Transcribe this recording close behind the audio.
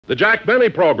The Jack Benny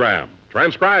Program,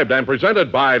 transcribed and presented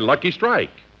by Lucky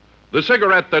Strike, the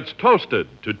cigarette that's toasted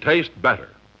to taste better.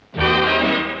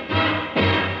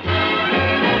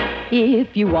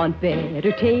 If you want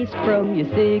better taste from your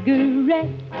cigarette,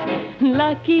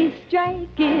 Lucky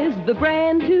Strike is the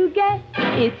brand to get.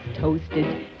 It's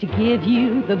toasted to give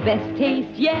you the best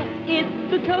taste yet.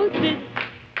 It's the toasted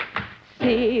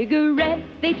cigarette.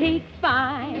 They take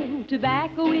fine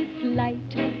tobacco, it's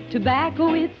light.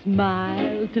 Tobacco, it's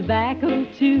mild. Tobacco,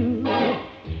 too.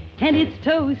 And it's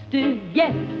toasted,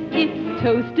 yes, it's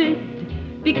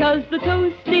toasted. Because the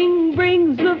toasting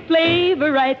brings the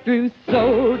flavor right through.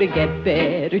 So to get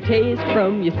better taste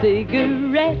from your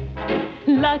cigarette,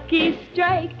 Lucky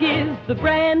Strike is the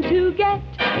brand to get.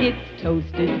 It's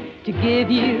toasted to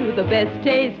give you the best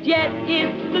taste yet.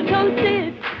 It's the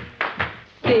toasted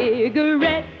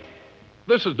cigarette.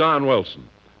 This is Don Wilson.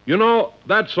 You know,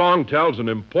 that song tells an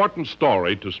important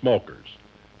story to smokers.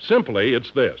 Simply,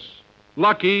 it's this: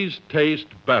 Lucky's taste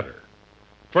better.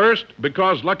 First,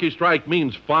 because Lucky Strike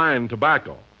means fine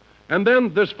tobacco. And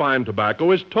then this fine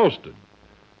tobacco is toasted.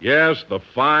 Yes, the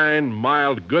fine,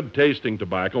 mild, good-tasting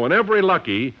tobacco in every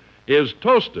Lucky is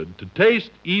toasted to taste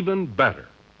even better.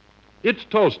 It's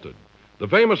toasted. The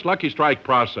famous Lucky Strike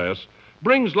process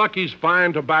brings Lucky's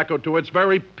fine tobacco to its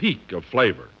very peak of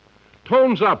flavor,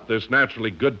 tones up this naturally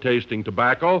good-tasting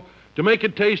tobacco to make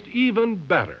it taste even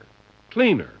better,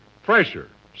 cleaner, fresher,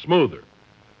 smoother.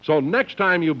 So next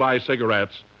time you buy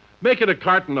cigarettes, make it a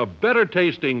carton of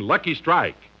better-tasting Lucky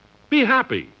Strike. Be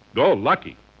happy. Go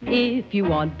Lucky. If you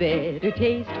want better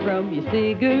taste from your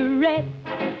cigarette,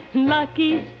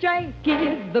 Lucky Strike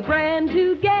is the brand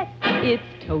to get. It's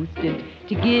toasted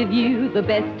to give you the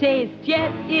best taste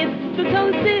yet. It's the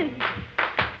toasted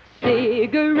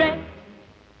cigarette.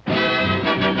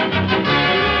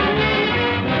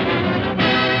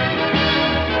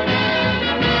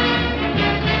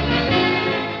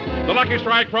 The Lucky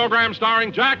Strike program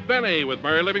starring Jack Benny with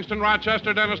Mary Livingston,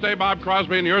 Rochester, Dennis Day, Bob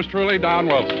Crosby, and yours truly, Don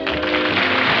Wilson.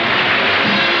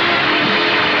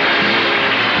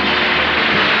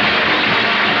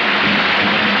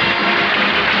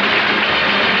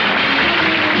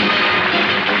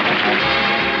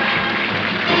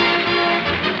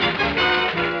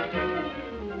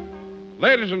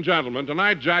 Ladies and gentlemen,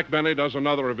 tonight Jack Benny does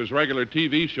another of his regular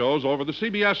TV shows over the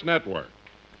CBS network.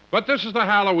 But this is the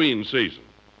Halloween season.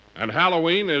 And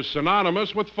Halloween is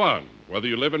synonymous with fun, whether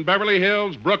you live in Beverly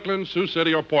Hills, Brooklyn, Sioux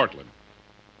City, or Portland.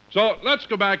 So let's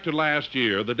go back to last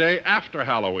year, the day after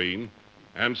Halloween,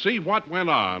 and see what went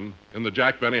on in the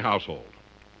Jack Benny household.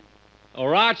 Oh,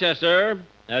 Rochester,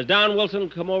 has Don Wilson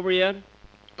come over yet?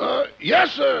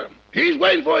 Yes, sir. He's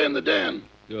waiting for you in the den.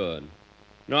 Good.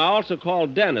 No, I also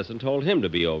called Dennis and told him to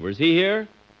be over. Is he here?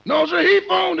 No, sir, he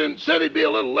phoned and said he'd be a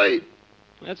little late.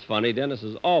 That's funny. Dennis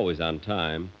is always on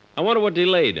time. I wonder what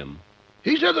delayed him.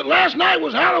 He said that last night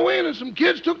was Halloween and some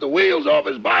kids took the wheels off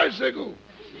his bicycle.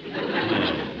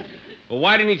 Well,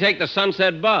 why didn't he take the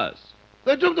Sunset bus?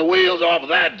 They took the wheels off of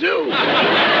that, too.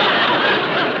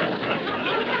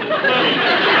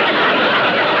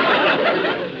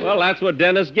 Well, that's what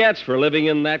Dennis gets for living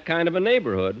in that kind of a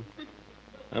neighborhood.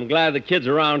 I'm glad the kids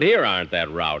around here aren't that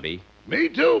rowdy. Me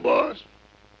too, boss.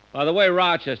 By the way,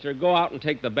 Rochester, go out and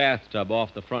take the bathtub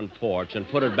off the front porch and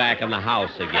put it back in the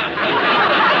house again.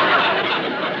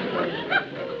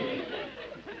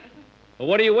 Well,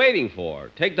 what are you waiting for?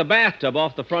 Take the bathtub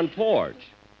off the front porch.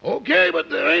 Okay, but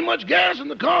there ain't much gas in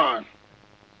the car.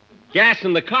 Gas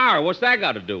in the car? What's that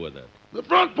got to do with it? The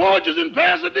front porch is in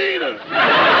Pasadena.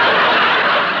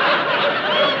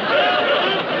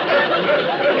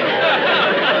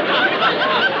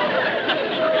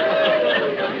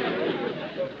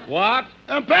 What?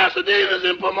 And Pasadena's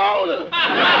in Pomona.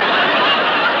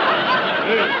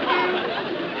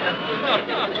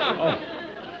 Oh.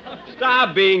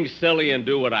 Stop being silly and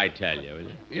do what I tell you.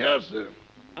 Yes, sir.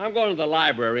 I'm going to the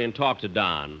library and talk to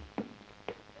Don.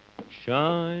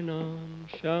 Shine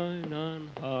on,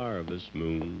 harvest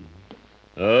moon,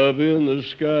 up in the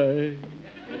sky.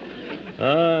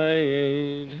 I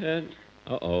ain't had...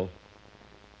 Uh-oh.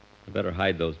 I better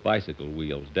hide those bicycle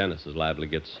wheels. Dennis is liable to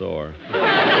get sore.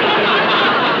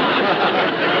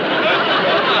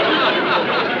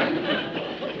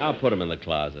 I'll put them in the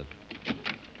closet.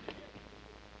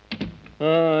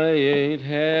 I ain't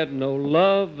had no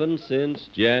lovin' since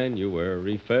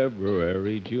January,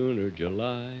 February, June, or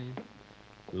July.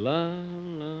 La,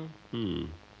 la,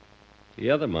 The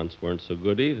other months weren't so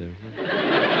good either.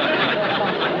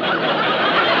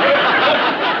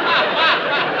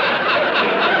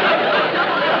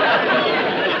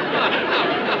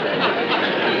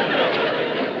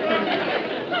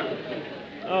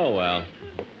 Oh, well.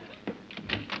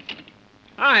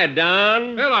 Hi,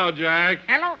 Don. Hello, Jack.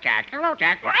 Hello, Jack. Hello,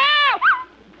 Jack.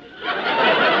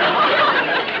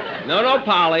 No,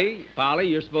 Polly. Polly,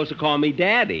 you're supposed to call me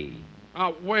Daddy.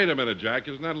 Wait a minute, Jack.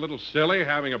 Isn't that a little silly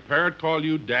having a parrot call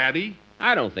you Daddy?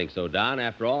 I don't think so, Don.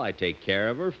 After all, I take care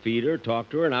of her, feed her, talk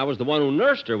to her, and I was the one who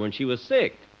nursed her when she was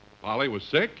sick. Polly was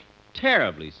sick?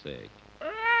 Terribly sick.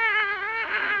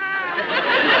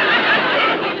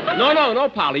 No,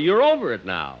 Polly, you're over it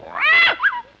now.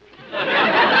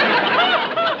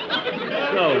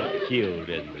 So cute,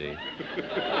 isn't he?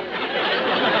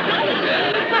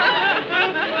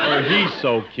 Or he's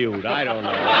so cute, I don't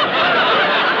know.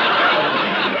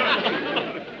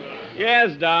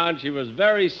 Yes, Don, she was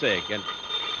very sick, and...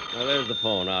 Well, there's the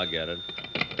phone. I'll get it.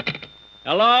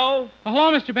 Hello? Oh,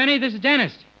 hello, Mr. Benny. This is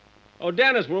Dennis. Oh,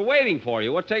 Dennis, we're waiting for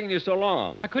you. What's taking you so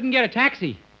long? I couldn't get a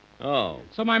taxi, Oh.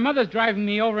 so my mother's driving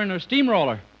me over in her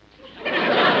steamroller.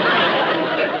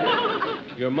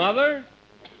 Your mother?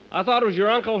 I thought it was your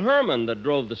Uncle Herman that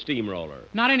drove the steamroller.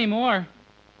 Not anymore.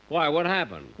 Why, what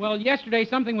happened? Well, yesterday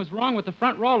something was wrong with the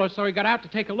front roller, so he got out to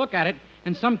take a look at it,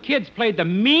 and some kids played the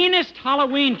meanest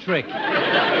Halloween trick.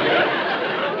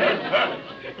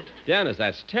 Dennis,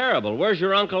 that's terrible. Where's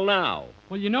your uncle now?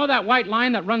 Well, you know that white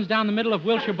line that runs down the middle of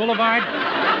Wilshire Boulevard?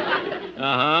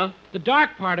 Uh-huh. The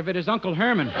dark part of it is Uncle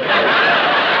Herman.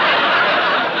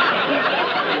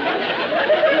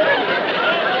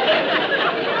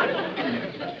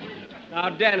 Now,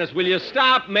 Dennis, will you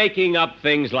stop making up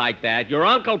things like that? Your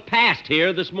uncle passed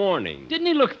here this morning. Didn't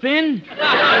he look thin?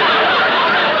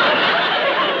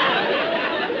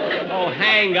 Oh,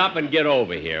 hang up and get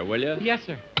over here, will you? Yes,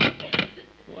 sir.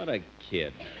 What a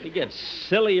kid. He gets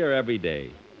sillier every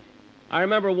day. I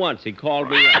remember once he called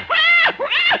me up.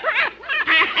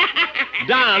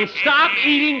 Don, stop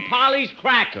eating Polly's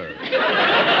crackers.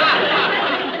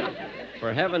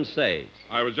 For heaven's sake.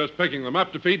 I was just picking them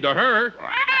up to feed to her.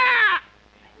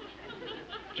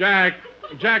 Jack,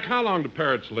 how long do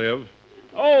parrots live?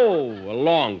 Oh, a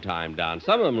long time, Don.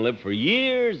 Some of them live for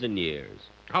years and years.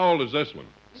 How old is this one?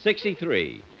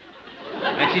 63.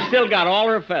 And she's still got all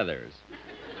her feathers.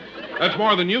 That's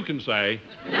more than you can say.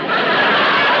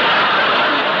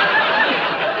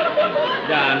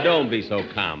 Don, don't be so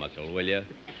comical, will you?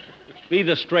 Be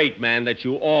the straight man that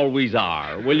you always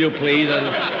are, will you, please?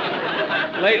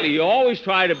 And lately, you always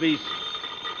try to be...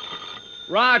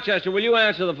 Rochester, will you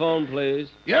answer the phone, please?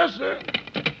 Yes, sir.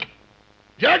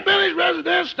 Jack Benny's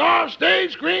residence, star,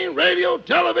 stage, screen, radio,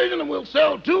 television, and we'll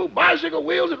sell 2 bicycle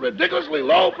wheels at ridiculously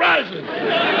low prices.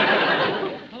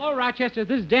 Hello, Rochester.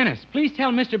 This is Dennis. Please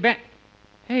tell Mr.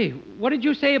 Hey, what did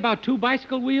you say about 2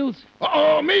 bicycle wheels?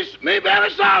 Uh-oh, me Benny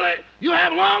Solly. You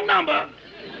have long number.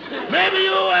 Maybe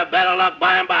you have better luck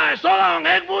by and by. So long,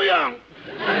 egg foo young.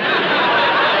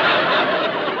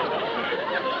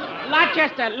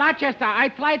 Rochester. I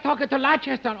try talking to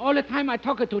Rochester, and all the time I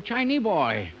talking to Chinese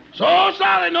boy. So,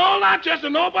 Solly, no Rochester,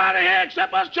 nobody here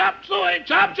except us chop suey.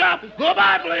 Chop.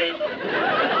 Goodbye, please.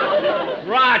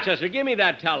 Rochester, give me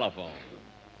that telephone.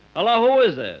 Hello, who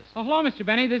is this? Oh, hello, Mr.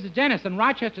 Benny. This is Dennis, and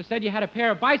Rochester said you had a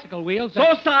pair of bicycle wheels.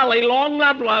 So sorry, long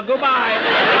nubla. Goodbye.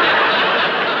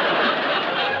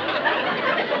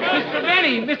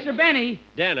 Mr. Benny.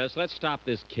 Dennis, let's stop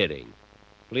this kidding.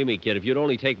 Believe me, kid, if you'd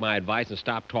only take my advice and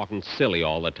stop talking silly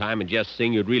all the time and just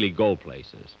sing, you'd really go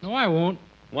places. No, I won't.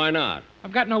 Why not?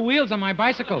 I've got no wheels on my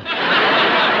bicycle.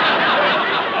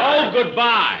 Oh,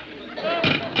 goodbye.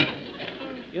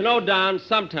 You know, Don,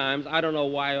 sometimes I don't know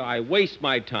why I waste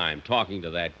my time talking to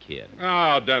that kid.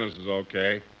 Oh, Dennis is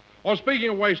okay. Well,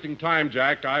 speaking of wasting time,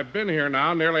 Jack, I've been here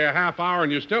now nearly a half hour,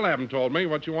 and you still haven't told me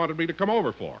what you wanted me to come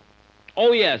over for.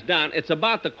 Oh, yes, Don, it's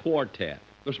about the quartet.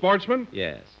 The Sportsmen?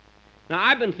 Yes. Now,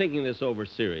 I've been thinking this over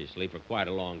seriously for quite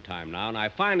a long time now, and I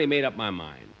finally made up my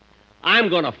mind. I'm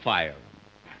going to fire them.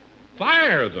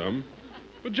 Fire them?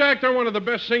 But, Jack, they're one of the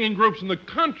best singing groups in the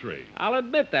country. I'll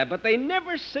admit that, but they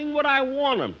never sing what I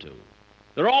want them to.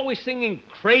 They're always singing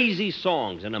crazy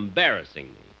songs and embarrassing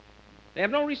me. They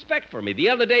have no respect for me. The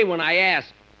other day when I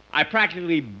asked, I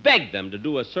practically begged them to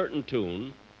do a certain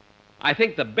tune. I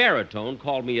think the baritone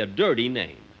called me a dirty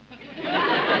name.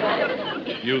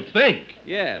 You think?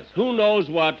 Yes. Who knows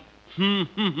what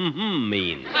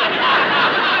means?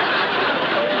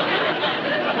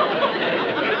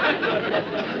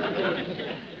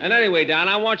 And anyway, Don,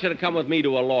 I want you to come with me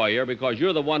to a lawyer because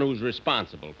you're the one who's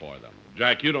responsible for them.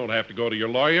 Jack, you don't have to go to your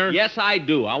lawyer. Yes, I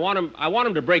do. I want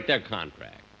them to break their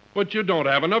contract. But you don't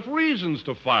have enough reasons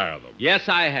to fire them. Yes,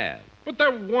 I have. But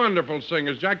they're wonderful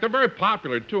singers, Jack. They're very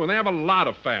popular, too, and they have a lot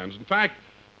of fans. In fact,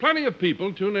 plenty of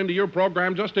people tune into your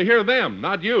program just to hear them,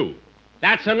 not you.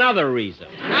 That's another reason.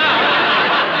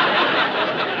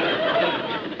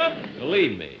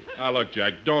 believe me. Now, look,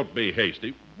 Jack, don't be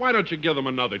hasty. Why don't you give them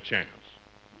another chance?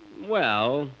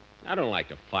 Well, I don't like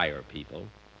to fire people. In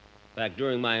fact,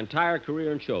 during my entire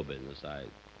career in show business, I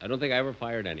don't think I ever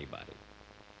fired anybody.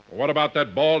 Well, what about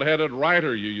that bald-headed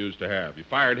writer you used to have? You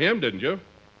fired him, didn't you?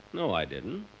 No, I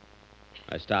didn't.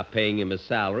 I stopped paying him his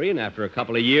salary, and after a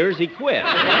couple of years, he quit.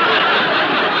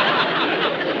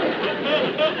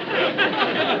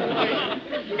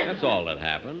 That's all that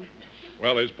happened.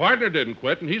 Well, his partner didn't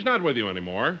quit, and he's not with you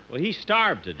anymore. Well, he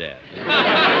starved to death.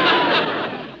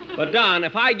 But, Don,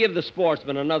 if I give the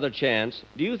Sportsmen another chance,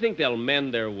 do you think they'll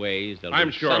mend their ways? They'll I'm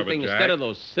do sure of it, something Jack. instead of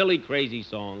those silly, crazy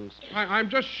songs? I'm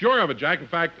just sure of it, Jack. In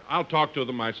fact, I'll talk to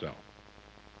them myself.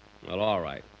 Well, all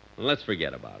right. Well, let's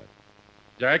forget about it.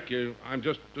 Jack, I'm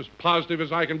just as positive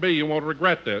as I can be you won't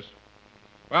regret this.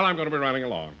 Well, I'm going to be running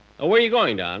along. Oh, where are you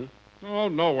going, Don? Oh,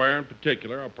 nowhere in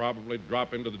particular. I'll probably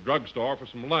drop into the drugstore for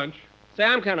some lunch. Say,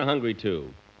 I'm kind of hungry,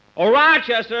 too. Oh,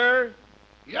 Rochester!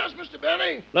 Yes, Mr.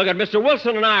 Benny? Look, Mr.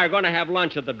 Wilson and I are going to have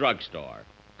lunch at the drugstore.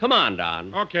 Come on,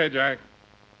 Don. Okay, Jack.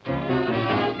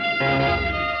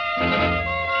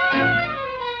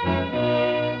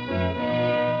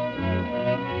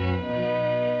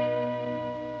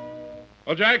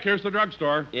 Well, Jack, here's the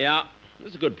drugstore. Yeah, this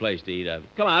is a good place to eat.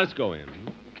 Come on, let's go in.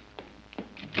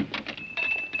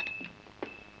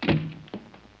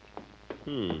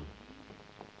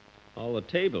 All the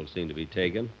tables seem to be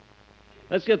taken.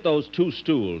 Let's get those 2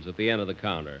 stools at the end of the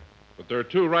counter. But there are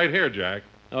 2 right here, Jack.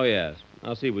 Oh, yes.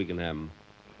 I'll see if we can have them.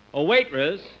 Oh,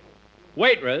 waitress.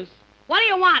 Waitress. What do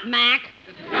you want, Mac?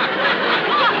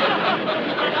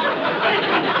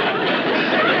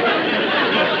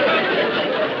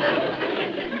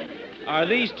 Are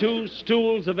these 2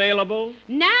 stools available?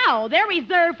 No, they're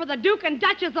reserved for the Duke and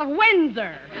Duchess of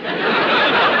Windsor.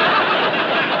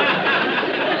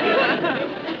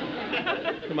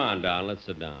 Come on, Don. Let's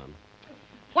sit down.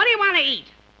 What do you want to eat?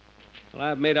 Well, I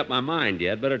haven't made up my mind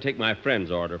yet. Better take my friend's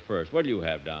order first. What do you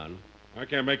have, Don? I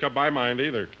can't make up my mind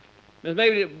either. Miss,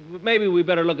 maybe we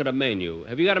better look at a menu.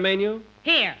 Have you got a menu?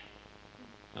 Here.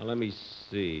 Now, let me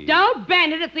see. Don't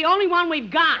bend it. It's the only one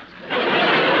we've got.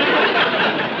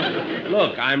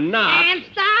 Look, I'm not. And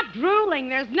stop drooling.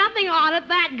 There's nothing on it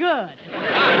that good.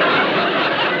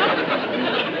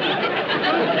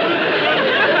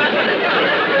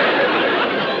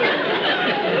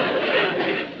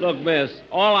 Look, miss,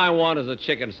 all I want is a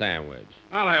chicken sandwich.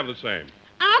 I'll have the same.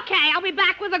 Okay, I'll be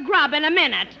back with the grub in a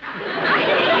minute.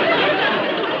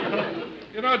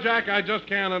 You know, Jack, I just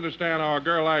can't understand how a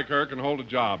girl like her can hold a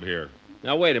job here.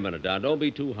 Now, wait a minute, Don. Don't be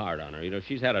too hard on her. You know,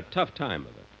 she's had a tough time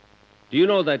of it. Do you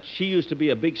know that she used to be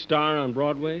a big star on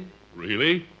Broadway?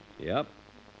 Really? Yep.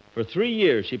 For 3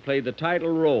 years, she played the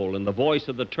title role in The Voice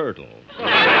of the Turtle.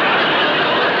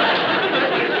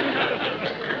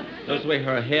 Notice the way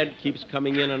her head keeps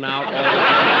coming in and out all the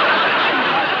time.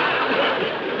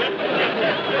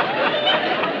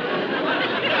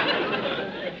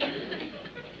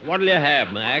 What'll you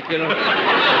have, Mac? You know?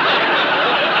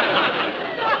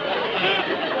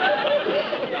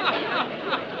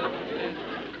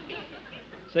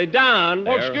 Say, Don.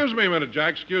 Oh, excuse me a minute,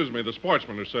 Jack. Excuse me. The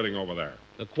Sportsmen are sitting over there.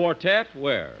 The quartet?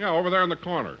 Where? Yeah, over there in the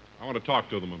corner. I want to talk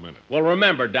to them a minute. Well,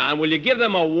 remember, Don, will you give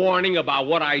them a warning about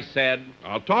what I said?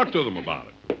 I'll talk to them about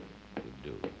it. You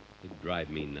do. It'd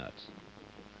drive me nuts.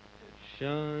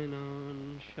 Shine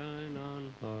on,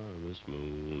 harvest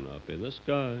moon up in the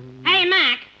sky. Hey,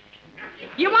 Mac.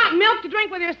 You want milk to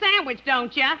drink with your sandwich,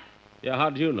 don't you? Yeah,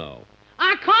 how'd you know?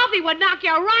 Our coffee would knock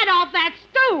you right off that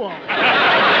stool.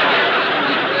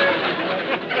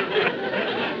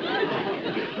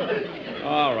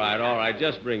 All right.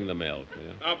 Just bring the milk.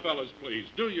 Yeah. Now, fellas, please,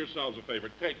 do yourselves a favor.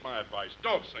 Take my advice.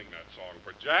 Don't sing that song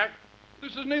for Jack.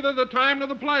 This is neither the time nor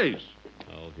the place.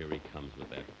 Oh, here he comes with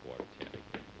that quartet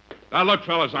again. Now, look,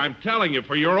 fellas, I'm telling you,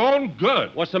 for your own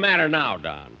good. What's the matter now,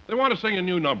 Don? They want to sing a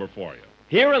new number for you.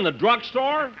 Here in the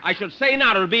drugstore? I should say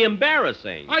not. It'll be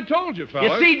embarrassing. I told you,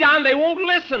 fellas. You see, Don, they won't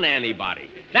listen to anybody.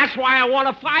 That's why I want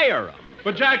to fire them.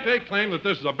 But, Jack, they claim that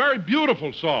this is a very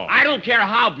beautiful song. I don't care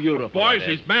how beautiful Boys, it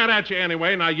is. he's mad at you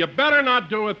anyway. Now, you better not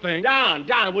do a thing. Don,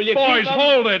 will you Boys, keep them?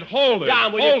 hold it.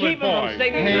 Don, will you hold keep it, them boys. from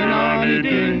singing? Hey, Nonny,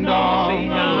 ding, dong, See,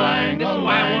 Don, this is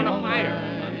why I want to fire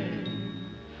them.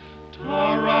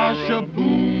 Tara,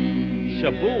 shaboom,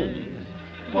 Shaboom.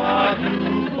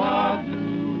 badu, badu.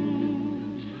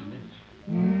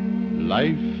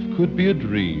 Life could be a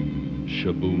dream,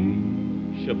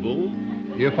 Shaboom. Shaboom?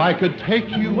 If I could take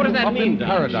you What does that up mean, in Doc?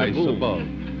 paradise Shaboom. above.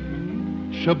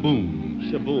 Shaboom.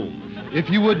 Shaboom. If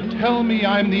you would tell me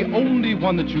I'm the only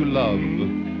one that you love,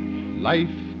 life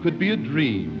could be a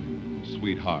dream,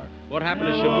 sweetheart. What happened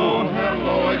to Shaboom?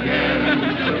 Hello again,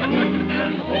 shaboom.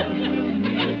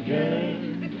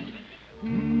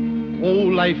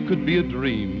 life could be a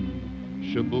dream.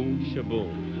 Shaboom.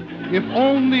 Shaboom. If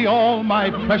only all my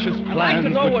precious I'd like to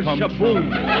plans know would what come shaboom true.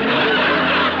 is.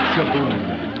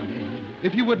 Shaboom.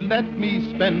 If you would let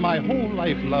me spend my whole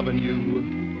life loving you,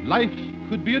 life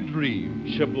could be a dream.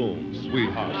 Shaboom.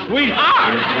 Sweetheart.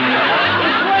 Sweetheart!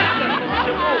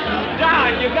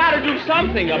 Don, you got to do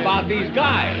something about these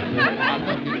guys.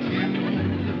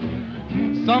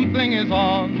 Something is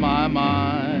on my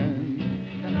mind.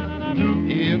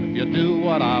 If you do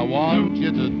what I want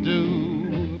you to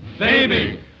do,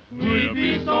 baby, we'd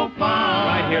be so fine.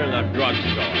 Right here in the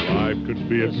drugstore. Life could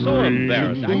be a It's dream. so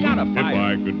embarrassing. I gotta If fight.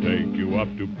 I could take you up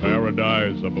to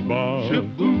paradise up above.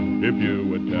 Shaboom. If you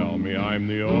would tell me I'm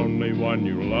the only one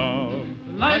you love.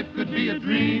 Life could be a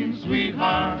dream,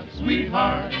 sweetheart,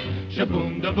 sweetheart.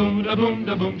 Shaboom, da boom, da boom,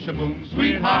 da boom, shaboom,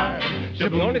 sweetheart. The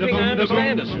only thing I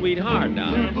understand is sweetheart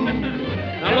now.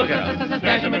 Now look at us.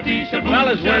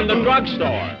 Fellas, we're in the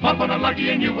drugstore. Pop on a lucky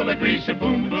and you will agree.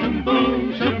 Shaboom,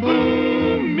 shaboom,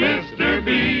 shaboom, Mr.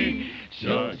 B.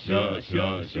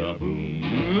 Shaboom.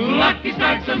 Lucky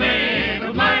Strikes are made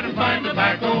of light and fine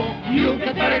tobacco. You'll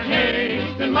get better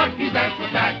taste than Lucky Strikes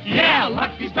with that. Yeah,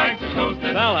 Lucky Strikes are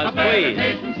toasted. Fellas, A better please.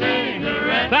 taste than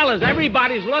cigarettes. Fellas,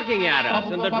 everybody's looking at us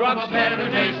in the drugstore. Better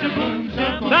taste. Shaboom,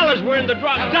 shaboom. Fellas, we're in the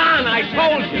drug. Don, I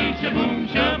told you. Shaboom,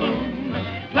 shaboom.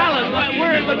 Fellas,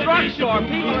 we're in the drugstore.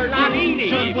 People are not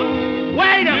eating.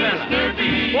 Wait a minute.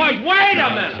 Boys, wait a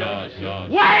minute.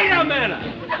 Wait a minute.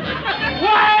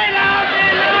 Wait a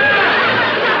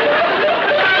minute.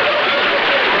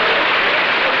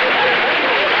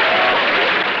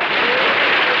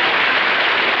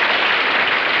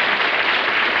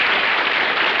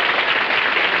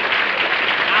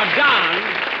 Now, Don,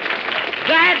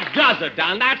 that does it,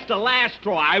 Don. That's the last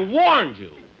straw. I warned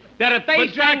you. That if they But,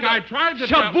 Jack, sing I tried to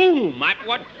shaboom,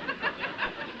 what?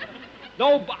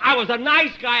 No, I was a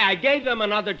nice guy. I gave them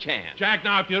another chance. Jack,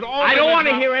 now, if you'd only... I don't want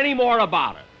to hear any more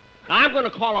about it. Now, I'm going to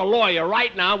call a lawyer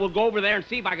right now. We'll go over there and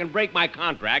see if I can break my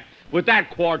contract with that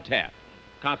quartet.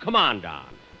 Now, come on, Don.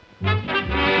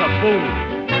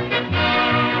 Shaboom.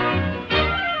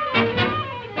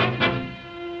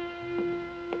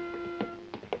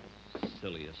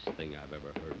 Silliest thing I've ever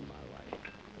heard in my life.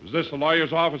 Is this the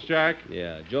lawyer's office, Jack?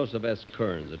 Yeah, Joseph S.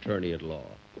 Kearns, attorney at law.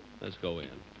 Let's go in.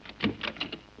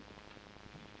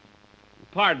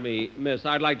 Pardon me, miss.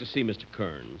 I'd like to see Mr.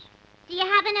 Kearns. Do you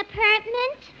have an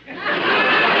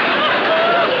apartment?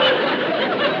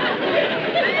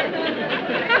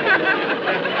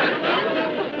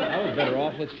 I was better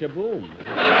off with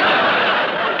Shaboom.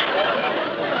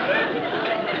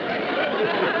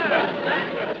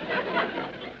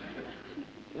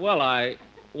 Well,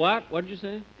 What? What'd you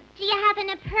say? Do you have an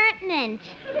apartment?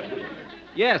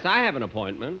 Yes, I have an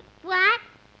appointment. What?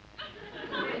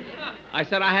 I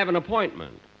said I have an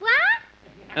appointment. What?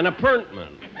 An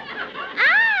appointment.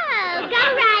 Oh, go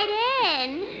right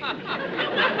in.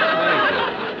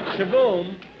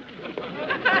 Shaboom.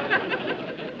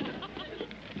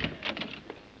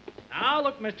 Now,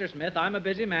 look, Mr. Smith, I'm a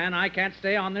busy man. I can't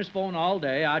stay on this phone all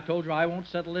day. I told you I won't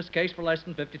settle this case for less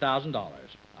than $50,000.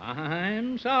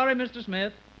 I'm sorry, Mr.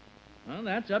 Smith. Well,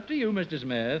 that's up to you, Mr.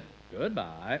 Smith.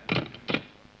 Goodbye.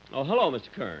 Oh, hello,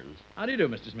 Mr. Kearns. How do you do,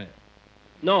 Mr. Smith?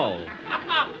 No.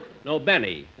 No,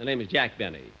 Benny. The name is Jack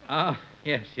Benny. Oh,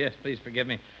 yes, please forgive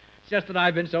me. It's just that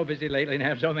I've been so busy lately and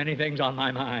have so many things on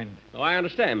my mind. Oh, I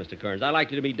understand, Mr. Kearns. I'd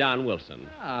like you to meet Don Wilson.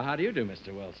 Ah, how do you do,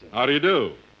 Mr. Wilson? How do you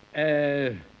do?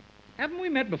 Haven't we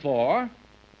met before?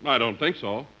 I don't think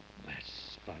so.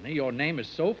 That's funny. Your name is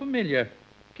so familiar.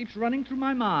 Keeps running through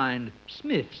my mind.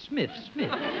 Smith.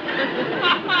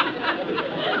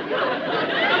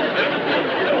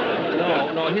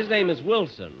 No, his name is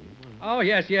Wilson. Oh,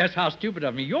 yes. How stupid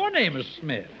of me. Your name is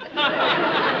Smith.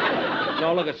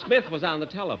 No, look, Smith was on the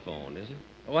telephone, is he?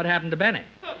 What happened to Benny?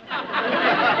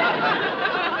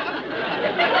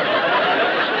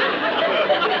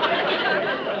 You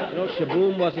know,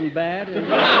 Shaboom wasn't bad.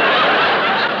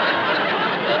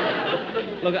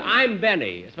 Look, I'm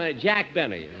Benny. It's my Jack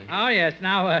Benny. Oh, yes.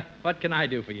 Now, what can I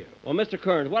do for you? Well, Mr.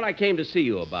 Kearns, what I came to see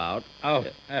you about... Oh,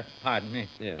 pardon me.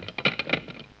 Yeah.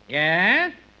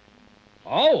 Yes?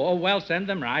 Oh, well, send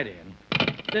them right in.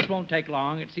 This won't take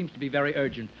long. It seems to be very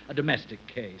urgent. A domestic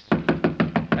case.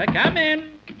 Come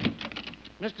in.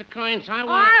 Mr. Kearns, I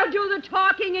want... I'll do the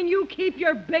talking and you keep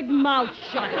your big mouth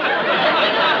shut.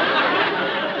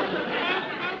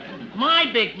 My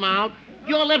big mouth?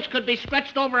 Your lips could be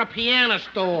stretched over a piano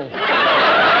stool.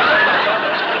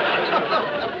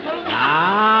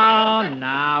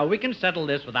 Now, we can settle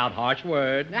this without harsh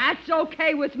words. That's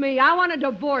okay with me. I want to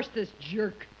divorce this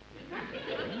jerk.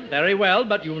 Very well,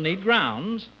 but you'll need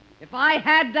grounds. If I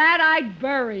had that, I'd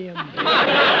bury him.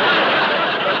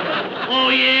 Oh,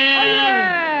 yeah?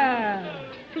 Yeah.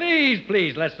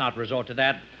 Please, let's not resort to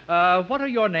that. What are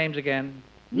your names again?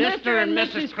 Mr. and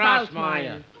Mrs.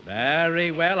 Krausmeyer.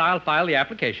 Very well, I'll file the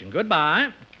application.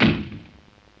 Goodbye.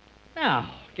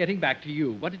 Now, getting back to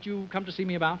you, what did you come to see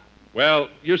me about? Well,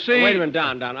 you see... Wait a minute,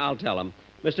 Don, I'll tell him.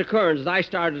 Mr. Kearns, as I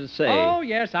started to say... Oh,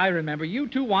 yes, I remember. You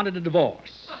two wanted a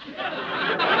divorce.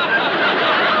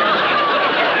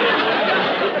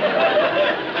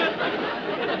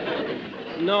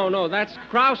 No, that's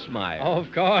Krausmeyer. Oh,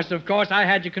 of course. I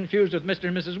had you confused with Mr.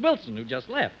 and Mrs. Wilson, who just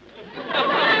left. But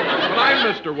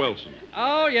I'm Mr. Wilson.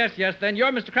 Oh, yes, then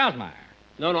you're Mr. Krausmeyer.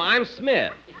 No, I'm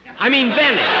Smith. I mean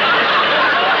Benny.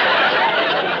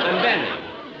 I'm Benny.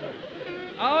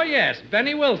 Oh, yes,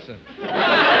 Benny Wilson.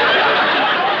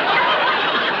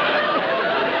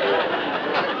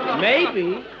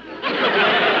 Maybe.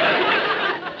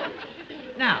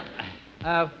 Now,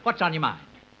 what's on your mind?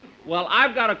 Well,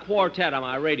 I've got a quartet on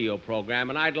my radio program,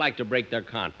 and I'd like to break their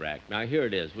contract. Now, here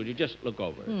it is. Would you just look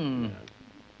over it?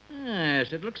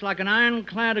 Yes, it looks like an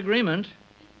ironclad agreement.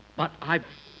 But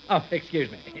Oh,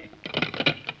 excuse me.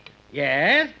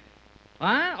 Yes?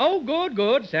 What? Oh,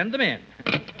 good. Send them in.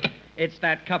 It's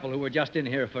that couple who were just in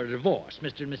here for a divorce,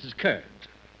 Mr. and Mrs. Kearns.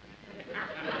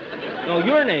 No,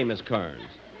 your name is Kearns.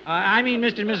 I mean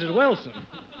Mr. and Mrs. Wilson.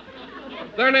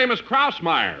 Their name is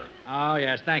Krausmeyer. Oh,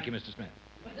 yes. Thank you, Mr. Smith.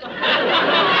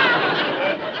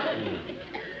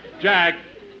 Jack,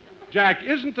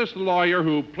 isn't this the lawyer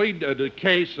who pleaded the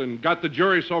case and got the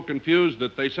jury so confused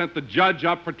that they sent the judge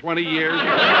up for 20 years?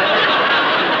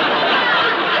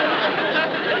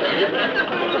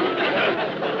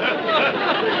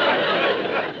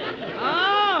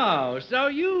 Oh, so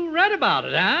you read about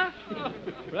it, huh?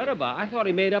 Read about it? I thought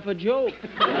he made up a joke.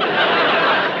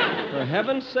 For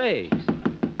heaven's sakes.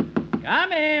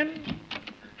 Come in.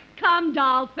 Come,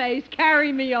 doll-face,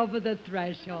 carry me over the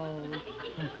threshold.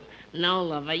 No,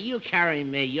 lover, you carry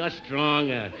me. You're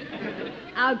stronger.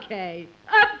 Okay.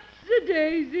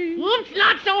 Upsy-daisy. Whoops,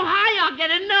 not so high. I'll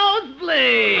get a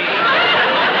nosebleed.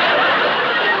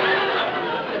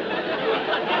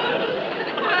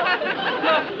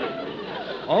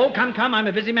 Oh, come. I'm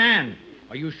a busy man.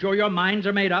 Are you sure your minds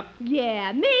are made up?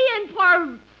 Yeah, me and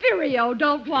Porfirio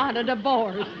don't want a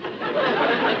divorce.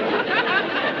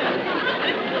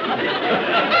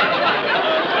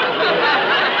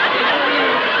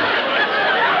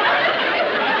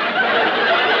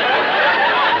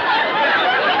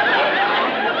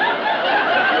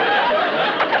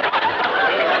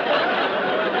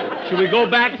 Should we go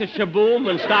back to Shaboom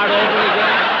and start over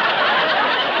again?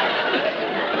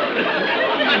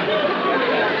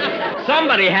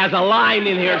 Somebody has a line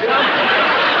in here somewhere.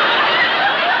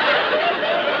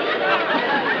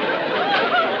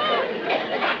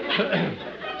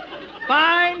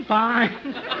 Fine.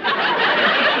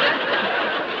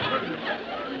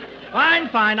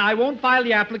 Fine. I won't file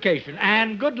the application.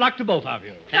 And good luck to both of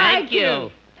you. Thank you.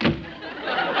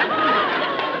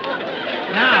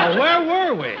 Now, where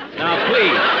were we? Now,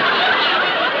 please.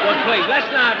 Well, please,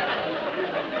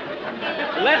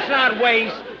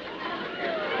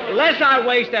 let's not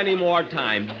waste any more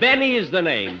time. Benny is the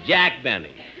name, Jack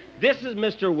Benny. This is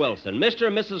Mr. Wilson. Mr.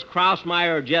 and Mrs.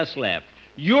 Krausmeyer just left.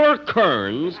 You're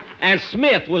Kearns, and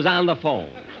Smith was on the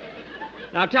phone.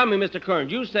 Now, tell me, Mr. Kearns,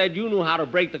 you said you knew how to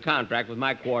break the contract with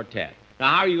my quartet.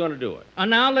 Now, how are you going to do it?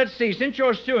 Now, let's see. Since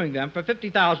you're suing them for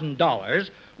 $50,000,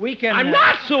 we can... I'm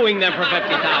not suing them for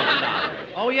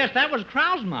 $50,000. Oh, yes, that was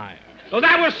Krausmeyer. Oh,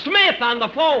 that was Smith on the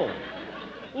phone.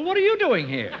 Well, what are you doing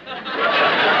here?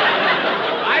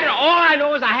 All I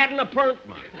know is I had an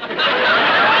appointment.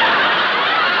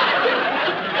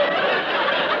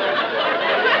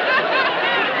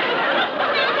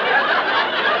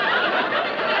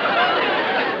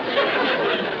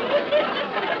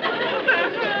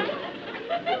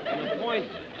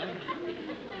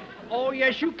 Oh,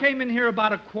 yes, you came in here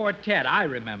about a quartet. I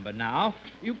remember now.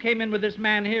 You came in with this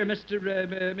man here,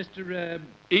 Mr.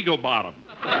 Eagle Bottom.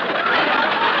 Now,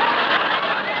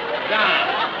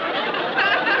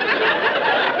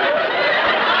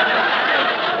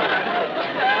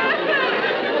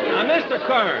 Mr.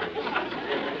 Kearns,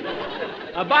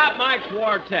 about my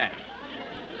quartet.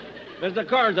 Mr.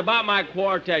 Kearns, about my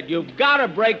quartet, you've got to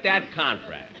break that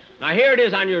contract. Now, here it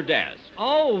is on your desk.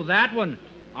 Oh, that one.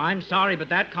 I'm sorry, but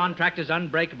that contract is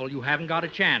unbreakable. You haven't got a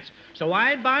chance. So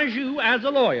I advise you, as a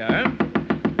lawyer...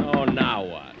 Oh, now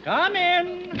what? Come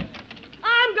in.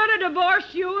 I'm going to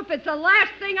divorce you if it's the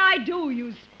last thing I do,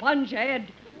 you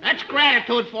spongehead. That's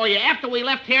gratitude for you. After we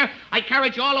left here, I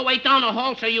carried you all the way down the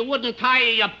hall so you wouldn't tire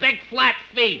your big flat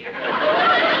feet.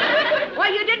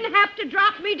 Well, you didn't have to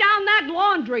drop me down that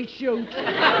laundry chute.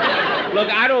 Look,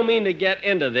 I don't mean to get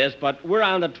into this, but we're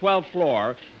on the 12th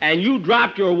floor, and you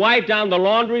dropped your wife down the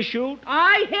laundry chute?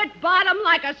 I hit bottom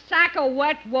like a sack of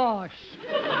wet wash.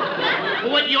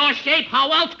 With your shape,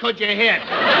 how else could you hit?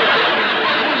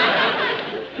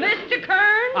 Mr.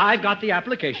 Kearns? I've got the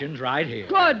applications right here.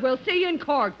 Good. We'll see you in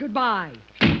court. Goodbye.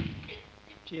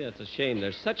 Gee, it's a shame.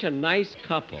 They're such a nice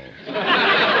couple.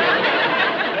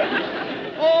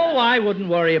 Oh, I wouldn't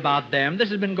worry about them.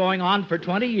 This has been going on for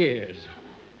 20 years.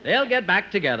 They'll get back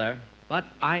together, but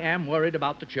I am worried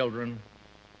about the children.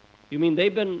 You mean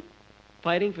they've been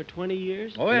fighting for 20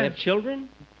 years? Oh, They yes. have children?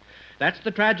 That's the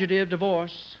tragedy of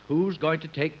divorce. Who's going to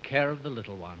take care of the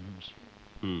little ones?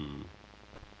 And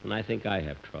I think I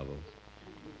have trouble.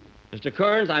 Mr.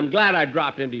 Kearns, I'm glad I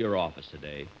dropped into your office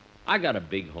today. I got a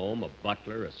big home, a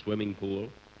butler, a swimming pool,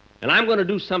 and I'm going to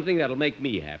do something that'll make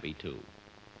me happy, too.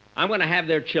 I'm going to have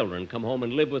their children come home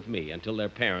and live with me until their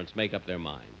parents make up their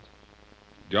minds.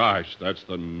 Gosh, that's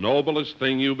the noblest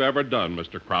thing you've ever done,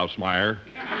 Mr. Krausmeyer.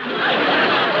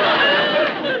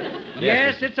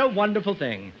 Yes, it's a wonderful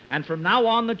thing. And from now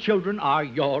on, the children are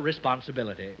your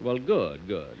responsibility. Well, good,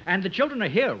 good. And the children are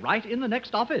here, right in the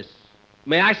next office.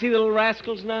 May I see the little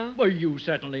rascals now? Well, you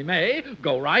certainly may.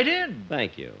 Go right in.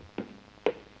 Thank you.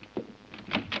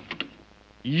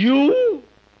 You?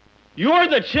 You're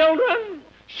the children?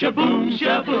 Shaboom,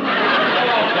 shaboom.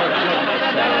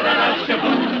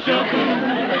 Shaboom, shaboom.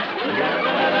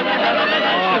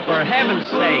 Oh, for heaven's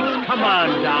sakes. Come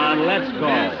on, Don. Let's go.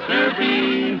 Mr.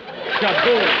 Bean.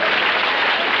 Shaboom.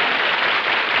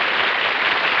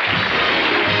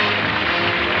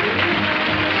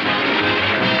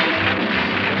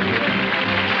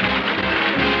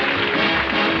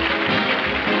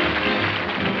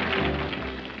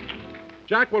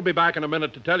 Jack will be back in a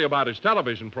minute to tell you about his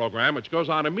television program, which goes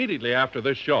on immediately after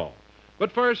this show.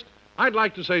 But first, I'd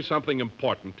like to say something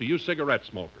important to you cigarette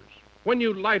smokers. When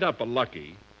you light up a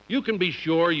Lucky, you can be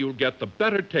sure you'll get the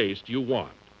better taste you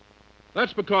want.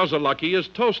 That's because a Lucky is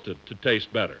toasted to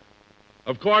taste better.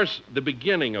 Of course, the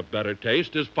beginning of better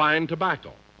taste is fine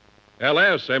tobacco.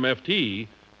 LSMFT,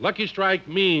 Lucky Strike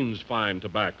means fine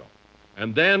tobacco.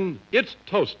 And then it's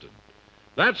toasted.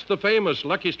 That's the famous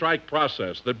Lucky Strike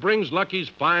process that brings Lucky's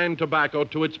fine tobacco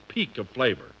to its peak of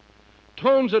flavor.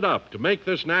 Tones it up to make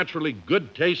this naturally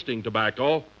good-tasting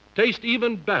tobacco taste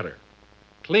even better,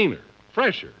 cleaner,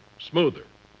 fresher, smoother.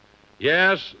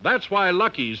 Yes, that's why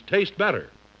Lucky's taste better.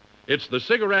 It's the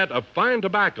cigarette of fine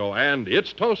tobacco, and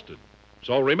it's toasted.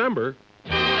 So remember...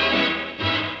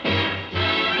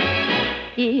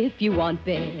 If you want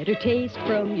better taste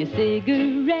from your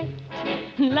cigarette,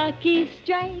 Lucky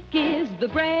Strike is the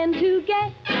brand to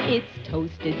get. It's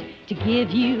toasted to give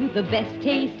you the best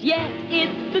taste yet.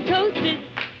 It's the toasted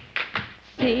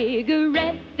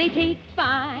cigarette. They take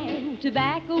fine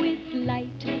tobacco, it's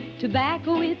light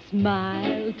tobacco, it's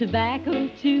mild tobacco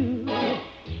too.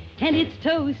 And it's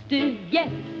toasted,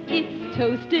 yes, it's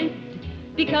toasted,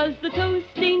 because the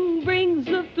toasting brings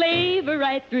the flavor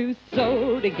right through.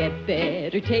 So to get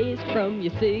better taste from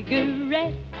your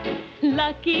cigarette,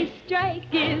 Lucky Strike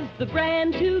is the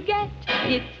brand to get.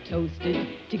 It's toasted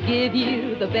to give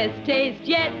you the best taste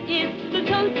yet. It's the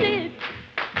toasted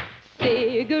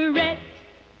cigarette.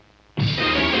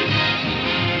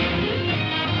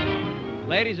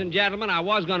 Ladies and gentlemen, I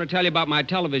was going to tell you about my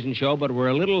television show, but we're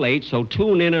a little late, so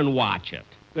tune in and watch it.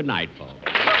 Good night, folks.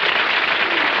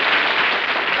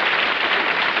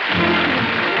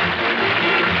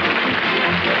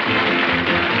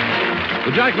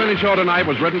 The Jack Benny Show tonight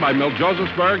was written by Milt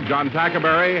Josephsberg, John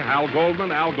Tackerberry, Hal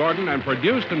Goldman, Al Gordon, and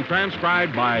produced and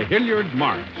transcribed by Hilliard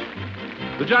Marks.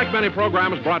 The Jack Benny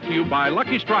program is brought to you by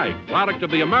Lucky Strike, product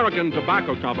of the American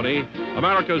Tobacco Company,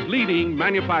 America's leading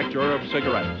manufacturer of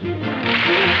cigarettes.